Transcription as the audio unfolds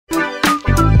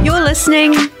You're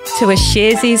listening to a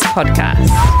Sharesies podcast.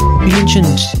 You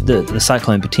mentioned the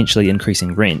cyclone potentially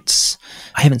increasing rents.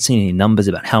 I haven't seen any numbers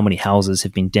about how many houses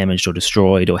have been damaged or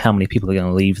destroyed or how many people are going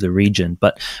to leave the region,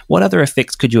 but what other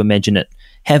effects could you imagine it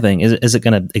having? Is it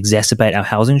going to exacerbate our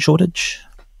housing shortage?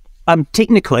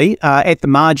 Technically, at the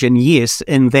margin, yes,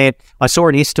 in that I saw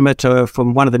an estimate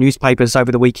from one of the newspapers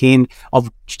over the weekend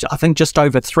of, I think, just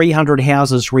over 300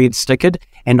 houses red stickered,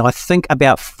 and I think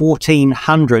about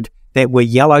 1,400 that were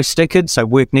yellow stickered, so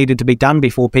work needed to be done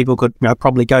before people could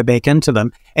probably go back into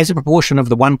them. As a proportion of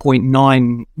the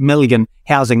 1.9 million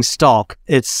housing stock,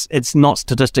 it's not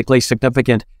statistically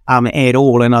significant at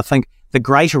all, and I think the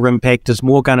greater impact is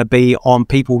more going to be on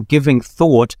people giving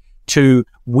thought to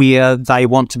where they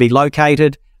want to be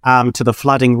located, to the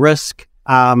flooding risk,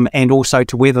 and also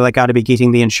to whether they're going to be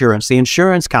getting the insurance. The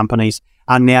insurance companies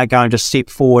are now going to step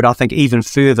forward, I think, even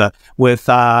further with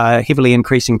heavily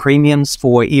increasing premiums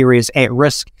for areas at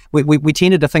risk. We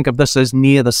tended to think of this as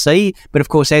near the sea, but of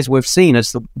course, as we've seen,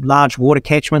 it's the large water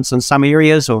catchments in some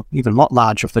areas, or even not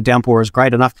large if the downpour is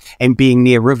great enough, and being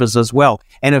near rivers as well.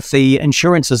 And if the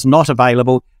insurance is not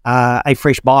available, a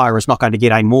fresh buyer is not going to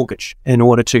get a mortgage in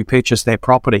order to purchase that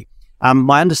property.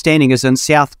 My understanding is in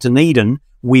South Dunedin,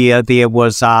 where there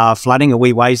was flooding a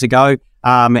wee ways ago,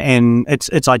 and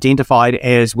it's identified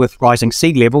as with rising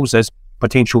sea levels as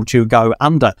potential to go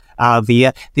under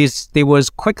there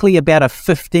was quickly about a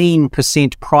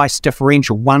 15% price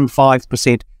differential,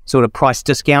 15% sort of price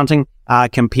discounting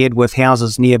compared with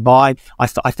houses nearby. I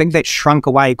think that's shrunk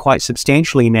away quite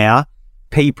substantially now.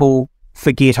 People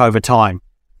forget over time.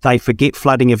 They forget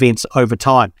flooding events over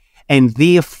time. And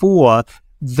therefore,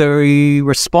 the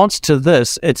response to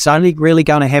this, it's only really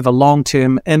going to have a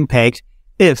long-term impact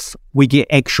if we get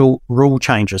actual rule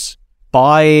changes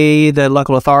by the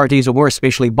local authorities, or more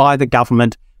especially by the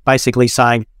government, basically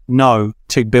saying no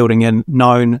to building in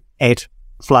known at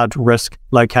flood risk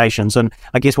locations. And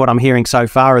I guess what I'm hearing so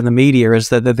far in the media is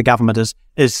that the government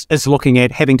is looking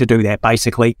at having to do that,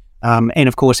 basically. And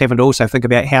of course, having to also think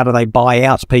about how do they buy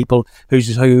out people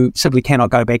who simply cannot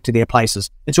go back to their places.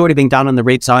 It's already been done in the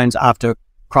red zones after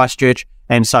Christchurch,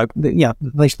 and so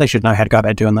they should know how to go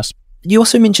about doing this. You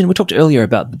also mentioned, we talked earlier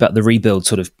about the rebuild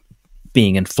sort of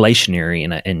being inflationary,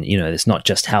 and it's not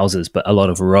just houses, but a lot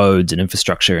of roads and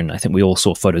infrastructure. And I think we all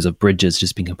saw photos of bridges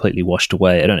just being completely washed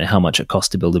away. I don't know how much it costs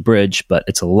to build a bridge, but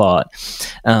it's a lot.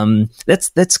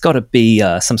 That's got to be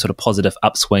some sort of positive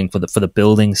upswing for the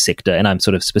building sector. And I'm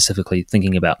sort of specifically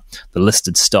thinking about the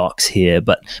listed stocks here.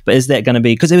 But is that going to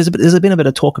be, because there's been a bit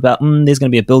of talk about there's going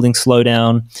to be a building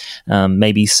slowdown.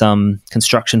 Maybe some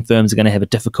construction firms are going to have a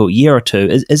difficult year or two.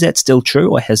 Is that still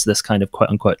true, or has this kind of quote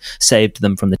unquote saved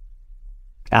them from the?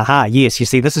 Yes. You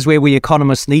see, this is where we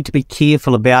economists need to be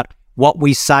careful about what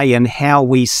we say and how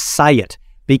we say it,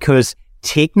 because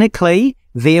technically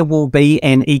there will be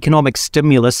an economic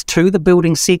stimulus to the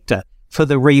building sector for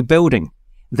the rebuilding.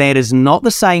 That is not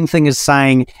the same thing as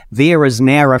saying there is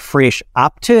now a fresh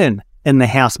upturn in the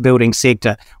house building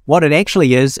sector. What it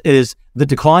actually is the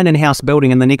decline in house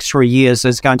building in the next 3 years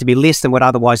is going to be less than would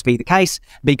otherwise be the case,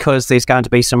 because there's going to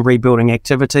be some rebuilding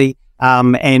activity.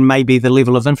 And maybe the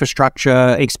level of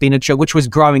infrastructure expenditure, which was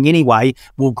growing anyway,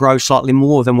 will grow slightly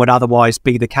more than would otherwise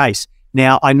be the case.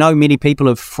 Now, I know many people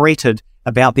have fretted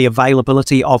about the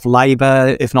availability of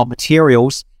labour, if not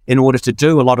materials, in order to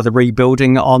do a lot of the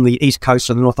rebuilding on the east coast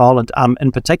of the North Island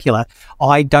in particular.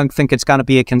 I don't think it's going to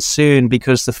be a concern,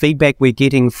 because the feedback we're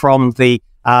getting from the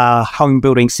home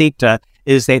building sector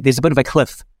is that there's a bit of a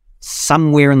cliff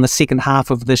somewhere in the second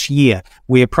half of this year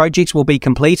where projects will be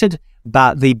completed,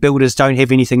 but the builders don't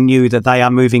have anything new that they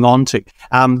are moving on to.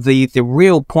 The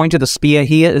real point of the spear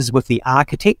here is with the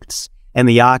architects, and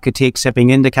the architects have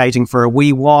been indicating for a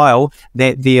wee while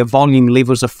that their volume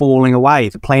levels are falling away.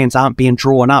 The plans aren't being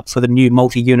drawn up for the new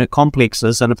multi-unit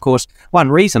complexes, and of course, one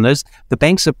reason is the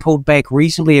banks have pulled back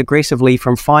reasonably aggressively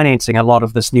from financing a lot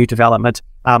of this new development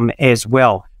as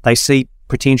well. They see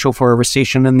potential for a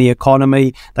recession in the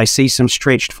economy. They see some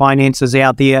stretched finances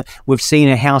out there. We've seen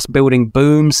a house building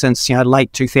boom since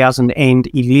late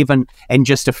 2011, and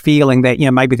just a feeling that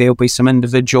maybe there'll be some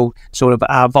individual sort of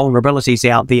vulnerabilities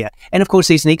out there. And of course,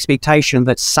 there's an expectation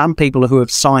that some people who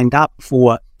have signed up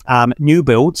for new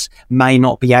builds may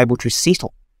not be able to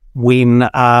settle when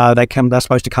they're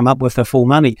supposed to come up with the full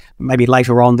money, maybe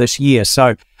later on this year.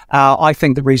 So I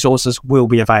think the resources will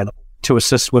be available to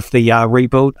assist with the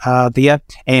rebuild there.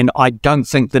 And I don't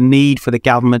think the need for the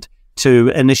government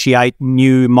to initiate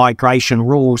new migration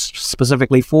rules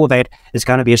specifically for that is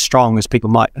going to be as strong as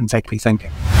people might in fact be thinking.